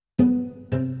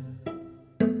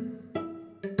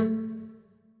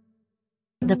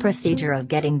The procedure of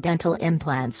getting dental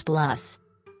implants plus.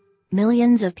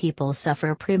 Millions of people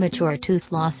suffer premature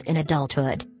tooth loss in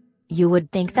adulthood. You would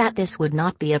think that this would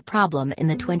not be a problem in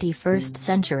the 21st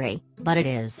century, but it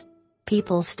is.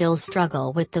 People still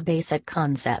struggle with the basic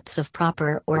concepts of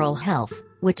proper oral health,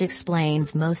 which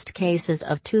explains most cases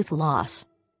of tooth loss.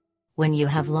 When you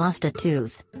have lost a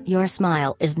tooth, your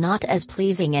smile is not as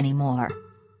pleasing anymore.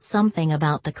 Something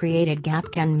about the created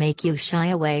gap can make you shy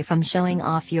away from showing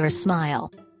off your smile.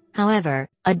 However,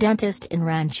 a dentist in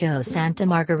Rancho Santa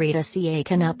Margarita, CA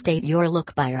can update your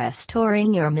look by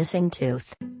restoring your missing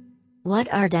tooth.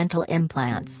 What are dental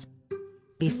implants?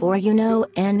 Before you know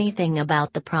anything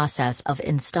about the process of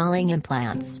installing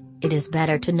implants, it is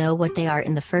better to know what they are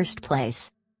in the first place.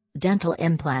 Dental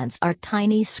implants are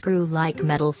tiny screw-like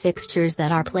metal fixtures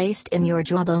that are placed in your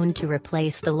jawbone to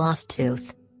replace the lost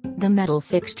tooth. The metal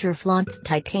fixture flaunts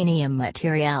titanium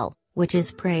material, which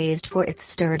is praised for its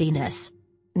sturdiness.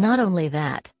 Not only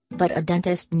that, but a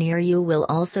dentist near you will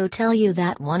also tell you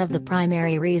that one of the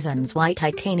primary reasons why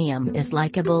titanium is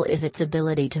likable is its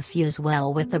ability to fuse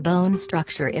well with the bone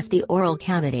structure if the oral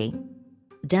cavity.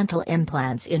 Dental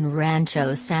implants in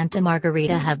Rancho Santa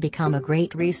Margarita have become a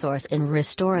great resource in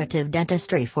restorative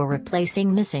dentistry for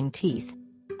replacing missing teeth.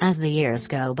 As the years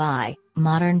go by,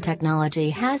 modern technology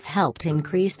has helped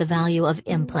increase the value of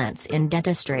implants in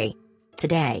dentistry.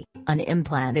 Today, an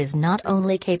implant is not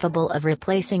only capable of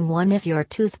replacing one of your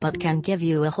tooth but can give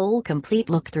you a whole complete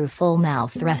look through full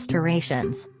mouth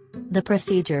restorations. The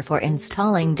procedure for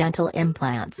installing dental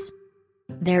implants.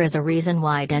 There is a reason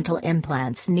why dental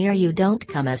implants near you don't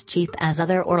come as cheap as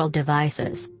other oral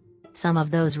devices. Some of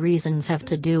those reasons have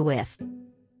to do with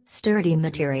sturdy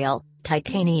material.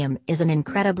 Titanium is an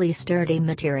incredibly sturdy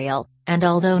material, and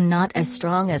although not as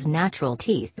strong as natural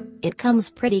teeth, it comes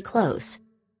pretty close.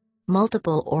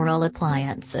 Multiple oral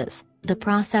appliances. The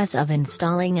process of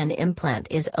installing an implant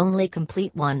is only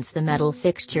complete once the metal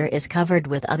fixture is covered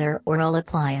with other oral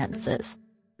appliances.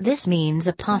 This means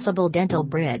a possible dental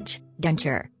bridge,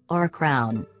 denture, or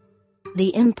crown.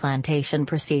 The implantation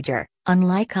procedure.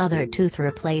 Unlike other tooth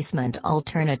replacement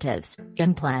alternatives,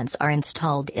 implants are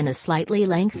installed in a slightly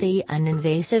lengthy and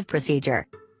invasive procedure.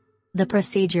 The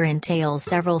procedure entails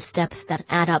several steps that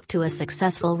add up to a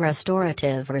successful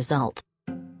restorative result.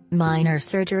 Minor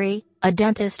surgery. A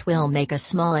dentist will make a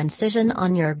small incision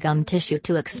on your gum tissue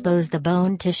to expose the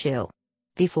bone tissue.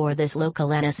 Before this,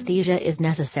 local anesthesia is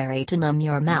necessary to numb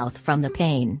your mouth from the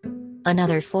pain.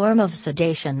 Another form of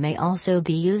sedation may also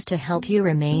be used to help you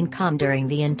remain calm during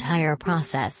the entire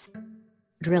process.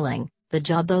 Drilling. The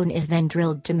jawbone is then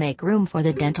drilled to make room for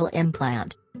the dental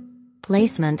implant.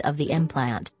 Placement of the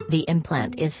implant. The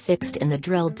implant is fixed in the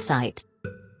drilled site.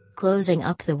 Closing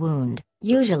up the wound.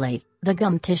 Usually, the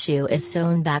gum tissue is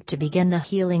sewn back to begin the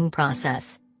healing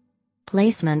process.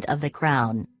 Placement of the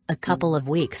crown. A couple of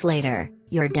weeks later,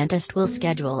 your dentist will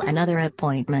schedule another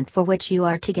appointment for which you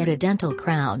are to get a dental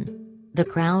crown. The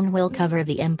crown will cover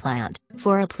the implant,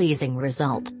 for a pleasing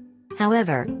result.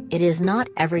 However, it is not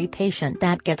every patient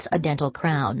that gets a dental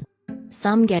crown.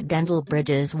 Some get dental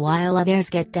bridges while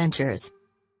others get dentures.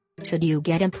 Should you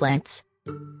get implants?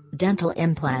 Dental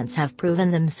implants have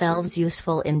proven themselves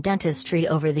useful in dentistry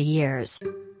over the years.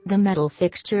 The metal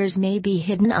fixtures may be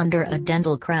hidden under a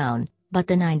dental crown, but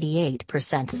the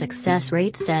 98% success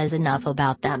rate says enough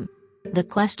about them. The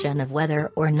question of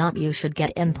whether or not you should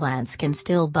get implants can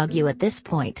still bug you at this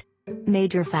point.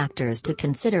 Major factors to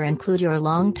consider include your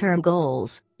long-term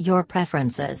goals, your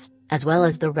preferences, as well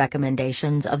as the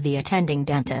recommendations of the attending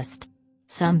dentist.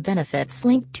 Some benefits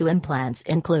linked to implants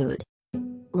include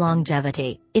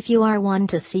longevity. If you are one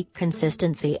to seek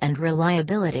consistency and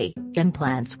reliability,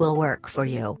 implants will work for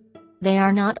you. They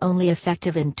are not only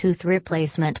effective in tooth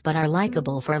replacement but are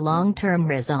likable for long-term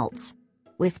results.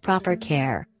 With proper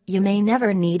care, you may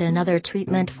never need another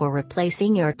treatment for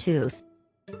replacing your tooth.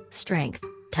 Strength.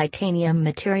 Titanium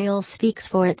material speaks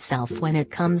for itself when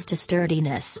it comes to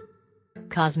sturdiness.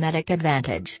 Cosmetic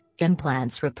advantage.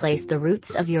 Implants replace the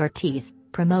roots of your teeth,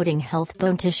 promoting healthy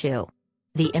bone tissue.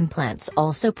 The implants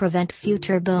also prevent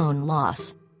future bone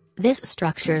loss. This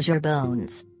structures your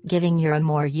bones, giving you a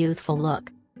more youthful look.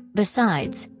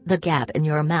 Besides, the gap in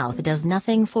your mouth does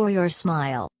nothing for your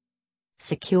smile.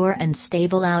 Secure and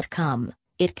stable outcome.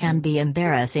 It can be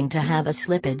embarrassing to have a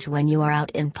slippage when you are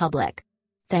out in public.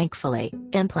 Thankfully,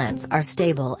 implants are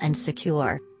stable and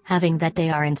secure, having that they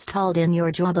are installed in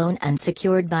your jawbone and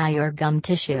secured by your gum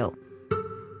tissue.